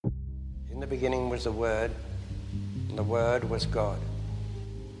the beginning was the Word, and the Word was God.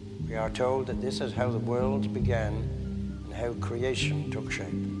 We are told that this is how the worlds began and how creation took shape.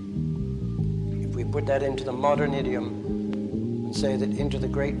 If we put that into the modern idiom and say that into the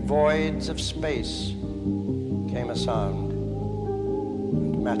great voids of space came a sound,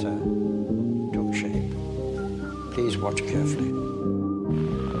 and matter took shape. Please watch carefully.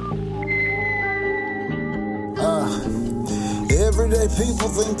 Everyday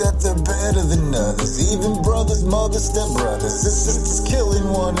people think that they're better than others. Even brothers, mothers, stepbrothers. It's just killing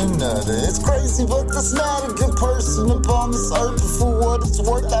one another. It's crazy, but there's not a good person upon this earth. But for what it's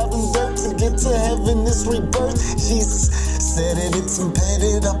worth, out in dirt to get to heaven, this rebirth. Jesus said it, it's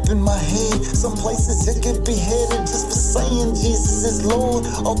embedded up in my head. Some places it could be headed just for saying Jesus is Lord.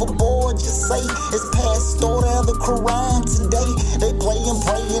 Overboard, just say it's past order of the Quran today. They play and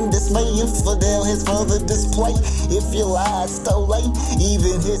pray and dismay infidel, his further display. If your lies stole late,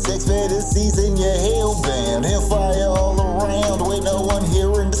 even his sex fantasies in your hellbound. Hellfire all around with no one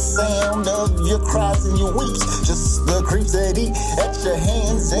hearing the sound of your cries and your weeps. Just the creeps that eat at your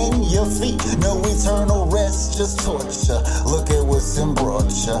hands and your feet. No eternal rest, just torture. Look at what's in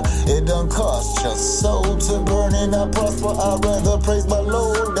broadside. It done cost your soul to burn and not prosper. I'd rather praise my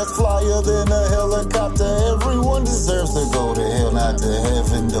Lord that's flyer than a helicopter. Everyone deserves to go to hell, not to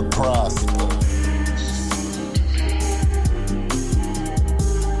heaven to prosper.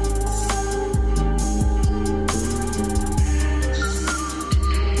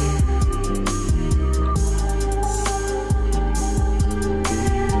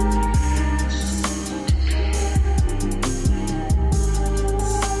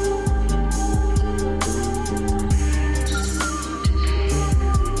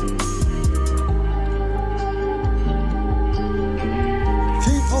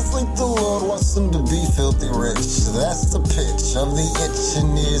 The Lord wants them to be filthy rich. That's the pitch of the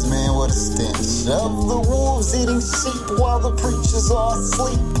itching ears, man, what a stench. Of the wolves eating sheep while the preachers are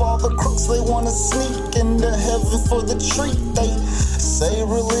asleep. All the crooks, they want to sneak into heaven for the treat. They say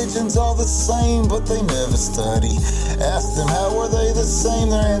religions are the same, but they never study. Ask them how are they the same,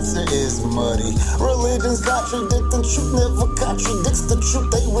 their answer is muddy. Religions contradict the truth, never contradicts the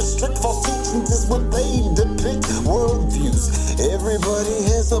truth. They restrict false teachings is what they depict. Worldviews, everybody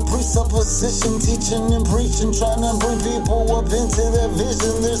has a presupposition, teaching and preaching, trying to bring people up into their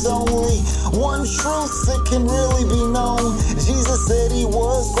vision. There's only one truth that can really be known. Jesus said he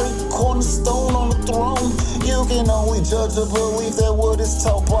was great cornerstone on the throne. You can only judge or believe that what is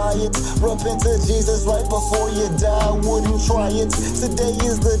taught by it. Repent to Jesus right before you die, wouldn't try it. Today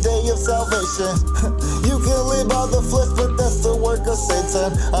is the day of salvation. You can live by the flesh, but that's the work of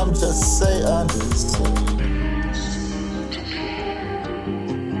Satan. I'm just saying.